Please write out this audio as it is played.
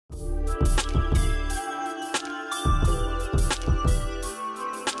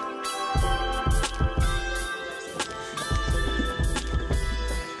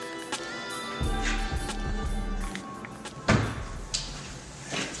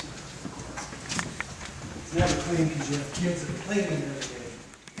never clean because you have kids that are cleaning every day.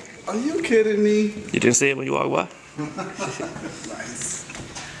 Are you kidding me? You didn't see it when you walked by? Nice.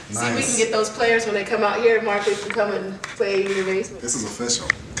 See, we can get those players when they come out here. Marcus can come and play in your basement. This is official.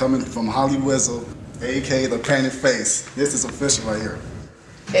 Coming from Holly Wizzle, a.k.a. the painted face. This is official right here.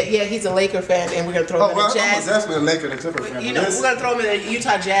 Yeah, he's a Laker fan, and we're gonna throw him in the Jazz. I'm definitely a Laker and Clipper fan. You know, we're gonna throw him in the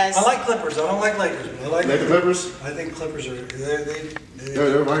Utah Jazz. I like Clippers. I don't like Lakers. But I like Laker Clippers? I think Clippers are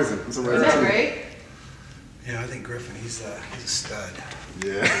They're rising. It's a Isn't that great? Yeah, I think Griffin. He's a stud.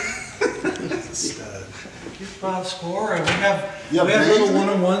 Yeah. He's a stud. Keep the score, and we have Yeah, little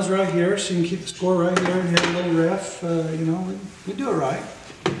one-on-ones right here, so you can keep the score right here and have a little ref. You know, we do it right.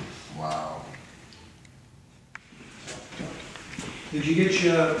 Wow. Did you get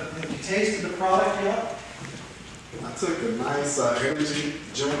your taste of the product yet? I took a nice energy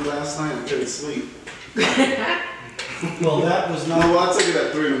drink last night and couldn't sleep. Well, that was not. No, I took it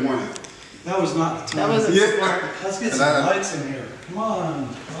at 3 in the morning. That was not the time. That wasn't smart. Let's get some lights in here. Come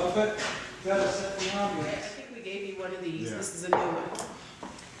on, Prophet. Gotta set the I ambiance. think we gave you one of these. Yeah. This is a new one.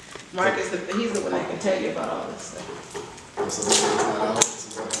 Marcus, he's the one that can tell you about all this stuff.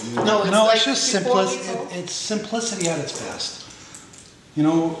 No, It's just simplicity. It's simplicity at its best. You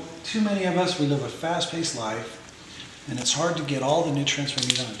know, too many of us, we live a fast-paced life, and it's hard to get all the nutrients we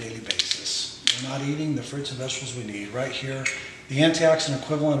need on a daily basis. We're not eating the fruits and vegetables we need. Right here, the antioxidant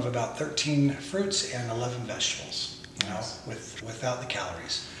equivalent of about 13 fruits and 11 vegetables, you know, without the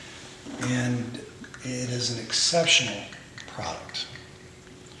calories. And it is an exceptional product.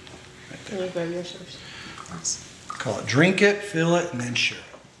 Right there. Call it drink it, fill it, and then share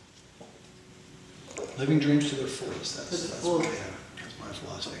it. Living dreams to their fullest. That's my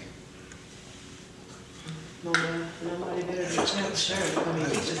philosophy. Nobody better than him, sure. I mean,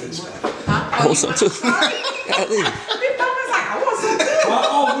 he's just more. I want some too.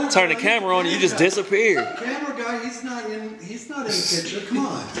 Turn the camera on and you just disappeared. Camera guy, he's not in the picture. Come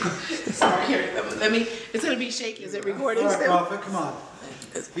on. Sorry, here, let me, it's gonna be shaky. Is it recording All right, still? Prophet, come on.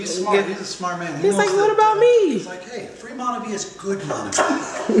 He's smart. He's a smart man. He's like, what about me? He's like, hey, free MonaVie is good MonaVie.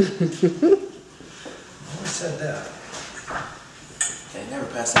 Who said that? Hey, never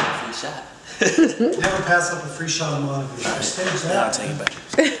pass up a free shot. Never pass up a free shot of MonaVie. I staged that. I'll take it back.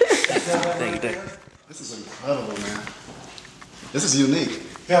 Thank you. This is incredible, man. This is unique.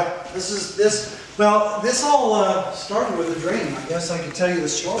 Yeah, well, this all started with a dream. I guess I could tell you the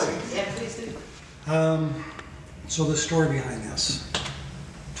story. Yeah, please do. So the story behind this.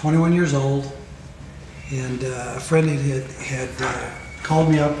 21 years old, and a friend had called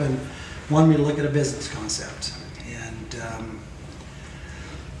me up and wanted me to look at a business concept. And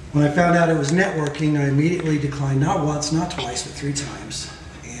when I found out it was networking, I immediately declined not once, not twice, but 3 times.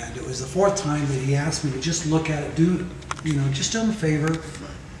 And it was the 4th time that he asked me to just look at it, just do him a favor,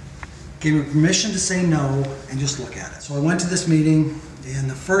 gave me permission to say no, and just look at it. So I went to this meeting, and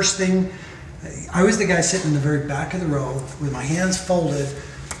the first thing, I was the guy sitting in the very back of the row with my hands folded,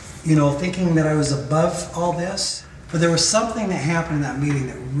 thinking that I was above all this. But there was something that happened in that meeting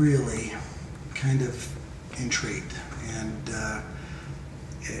that really kind of intrigued. And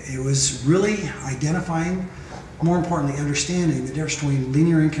it was really identifying, more importantly, understanding the difference between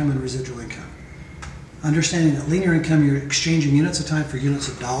linear income and residual income. Understanding that linear income, you're exchanging units of time for units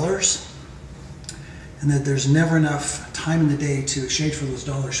of dollars, and that there's never enough time in the day to exchange for those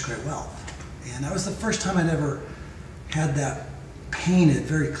dollars to create wealth. And that was the first time I'd ever had that painted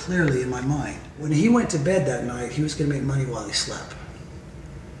very clearly in my mind. When he went to bed that night, he was going to make money while he slept.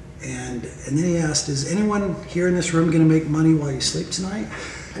 And then he asked, is anyone here in this room going to make money while you sleep tonight?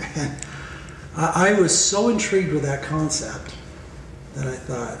 And I was so intrigued with that concept that I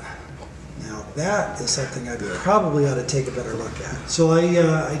thought, now that is something I probably ought to take a better look at. So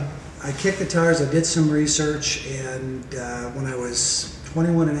I kicked the tires, I did some research, and when I was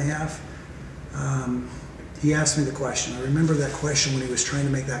 21 and a half, he asked me the question. I remember that question when he was trying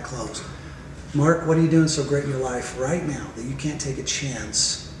to make that close. Mark, what are you doing so great in your life right now that you can't take a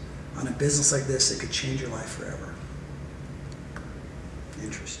chance on a business like this that could change your life forever?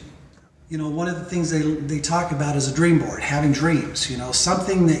 Interesting. One of the things they talk about is a dream board, having dreams,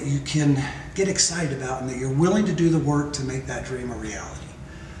 something that you can get excited about and that you're willing to do the work to make that dream a reality.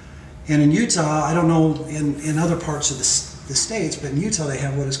 And in Utah, I don't know in other parts of the States, but in Utah they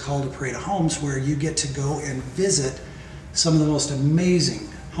have what is called a parade of homes, where you get to go and visit some of the most amazing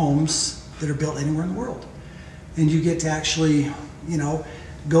homes that are built anywhere in the world. And you get to actually,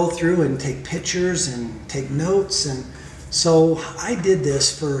 go through and take pictures and take notes. And so I did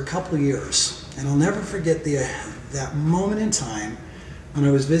this for a couple of years, and I'll never forget that moment in time when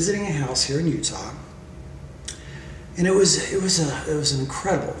I was visiting a house here in Utah. And it was an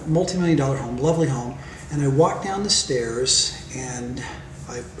incredible, multi-million-dollar home, lovely home. And I walked down the stairs, and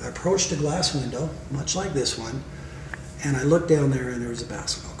I approached a glass window, much like this one, and I looked down there, and there was a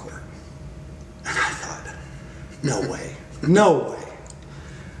basketball court. And I thought, no way, no way.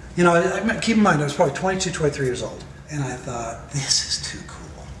 You know, keep in mind, I was probably 22, 23 years old, and I thought, this is too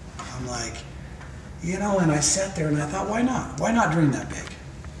cool. I'm like, you know, and I sat there, and I thought, why not? Why not dream that big?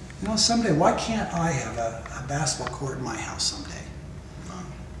 You know, someday, why can't I have a basketball court in my house someday?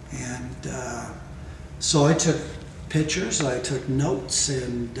 And so I took pictures, I took notes,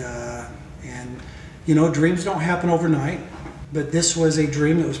 and you know, dreams don't happen overnight, but this was a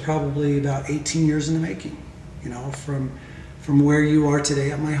dream that was probably about 18 years in the making. You know, from where you are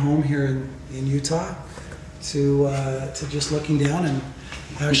today at my home here in Utah to just looking down and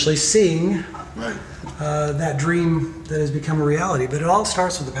actually seeing that dream that has become a reality. But it all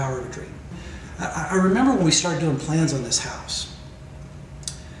starts with the power of a dream. I remember when we started doing plans on this house.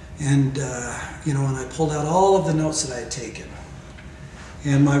 And, you know, and I pulled out all of the notes that I had taken.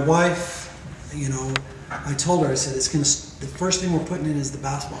 And my wife, you know, I told her, I said, the first thing we're putting in is the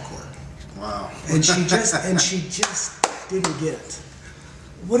basketball court. Wow. And she just didn't get it.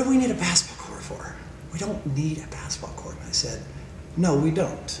 What do we need a basketball court for? We don't need a basketball court. And I said, no, we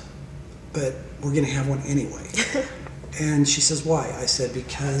don't. But we're going to have one anyway. And she says, why? I said,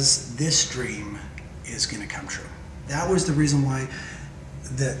 because this dream is going to come true. That was the reason why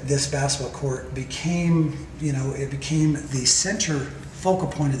this basketball court became, you know, it became the center focal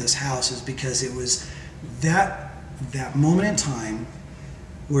point of this house, is because it was that moment in time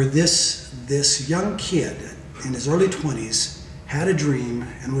where this young kid in his early 20s had a dream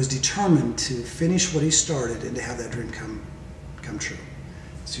and was determined to finish what he started and to have that dream come true.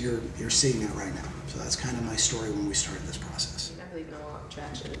 So you're seeing that right now. So that's kind of my story when we started this process. I believe in the law of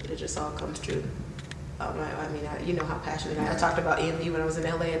attraction. It just all comes true. I mean, you know how passionate I am. I talked about MV when I was in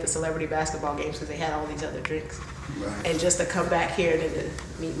LA at the celebrity basketball games because they had all these other drinks. Right. And just to come back here and to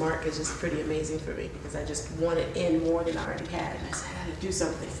meet Mark is just pretty amazing for me, because I just wanted in more than I already had. And I said, I had to do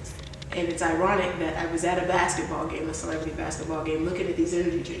something. And it's ironic that I was at a basketball game, a celebrity basketball game, looking at these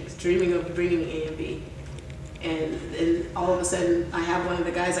energy drinks, dreaming of bringing AMB. And all of a sudden, I have one of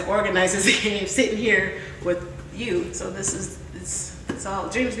the guys that organizes the game sitting here with you. So this is, it's all,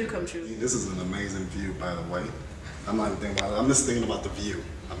 dreams do come true. This is an amazing view, by the way. I'm not even thinking about it. I'm just thinking about the view.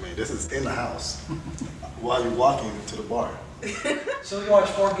 I mean, this is in the house while you're walking to the bar. So you watch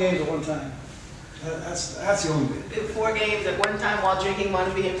 4 games at one time. That's the only bit. Did 4 games at one time while drinking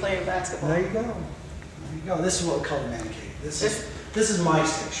MonaVie and playing basketball. There you go. There you go. This is what we call the man cave. This is my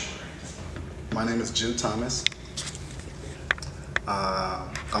station. My name is Jude Thomas.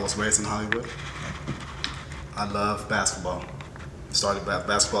 I was raised in Hollywood. I love basketball. Started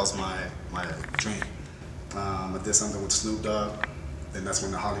basketball is my dream. I did something with Snoop Dogg, and that's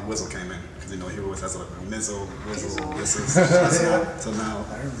when the Holly Whistle came in, because you know he always has like a Mizzle, so now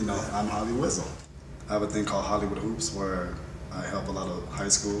you know I'm Holly Whistle. I have a thing called Hollywood Hoops where I help a lot of high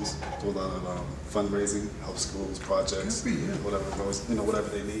schools, do a lot of fundraising, help schools, projects, whatever goes, you know, whatever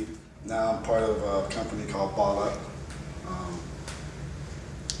they need. Now I'm part of a company called Ball Up,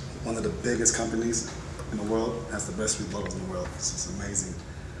 one of the biggest companies in the world, has the best logos in the world. It's amazing.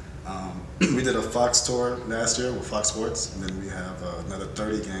 We did a Fox tour last year with Fox Sports, and then we have another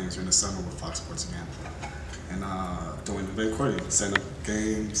 30 games during the summer with Fox Sports again. And doing event coordinating, setting up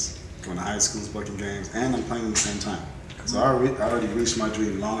games, going to high schools, booking games, and I'm playing at the same time. So I already reached my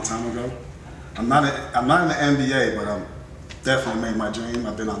dream a long time ago. I'm not in the NBA, but I'm definitely made my dream.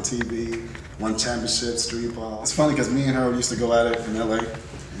 I've been on TV, won championships, street ball. It's funny because me and her used to go at it in LA.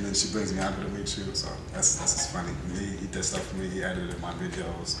 And then she brings me out to meet you, so that's just funny. He did stuff for me, he edited my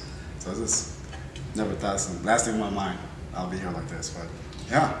videos. So I just never thought, last thing in my mind, I'll be here like this, but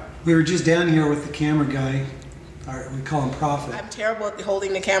yeah. We were just down here with the camera guy, we call him Prophet. I'm terrible at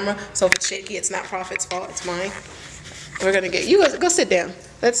holding the camera, so if it's shaky, it's not Prophet's fault, it's mine. We're gonna get, you go sit down.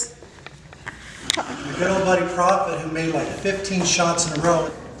 Let's. My good old buddy Prophet, who made like 15 shots in a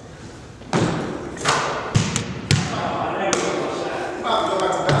row.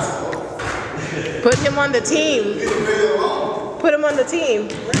 Put him on the team. Put him on the team.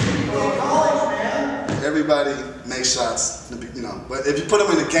 Everybody makes shots, you know, but if you put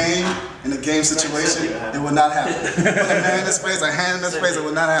them in a game situation, it will not happen. Put a man in his face, a hand in his face, it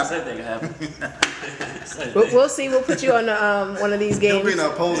will not happen. Same thing can happen. We'll see. We'll put you on one of these games. You'll be in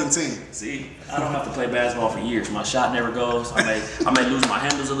an opposing team. See, I don't have to play basketball for years. My shot never goes. I may lose my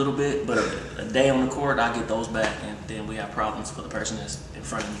handles a little bit, but a day on the court, I get those back, and then we have problems for the person that's in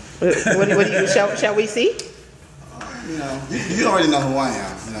front of me. What do you? Shall we see? you know, you already know who I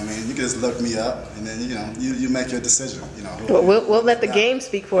am. You know what I mean? You can just look me up, and then you know, you make your decision. You know. Well, we'll let the game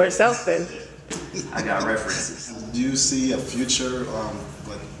speak for itself then. I got references. Do you see a future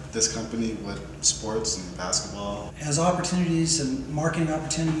with this company with sports and basketball? As opportunities and marketing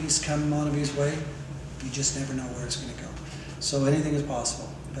opportunities come MonaVie's way, you just never know where it's going to go. So anything is possible.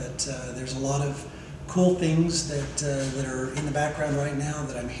 But there's a lot of cool things that are in the background right now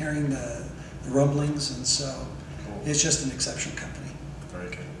that I'm hearing the rumblings, and so it's just an exceptional company. Very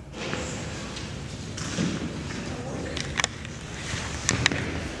good.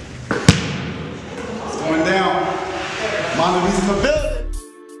 It's going down. MonaVie's in the building.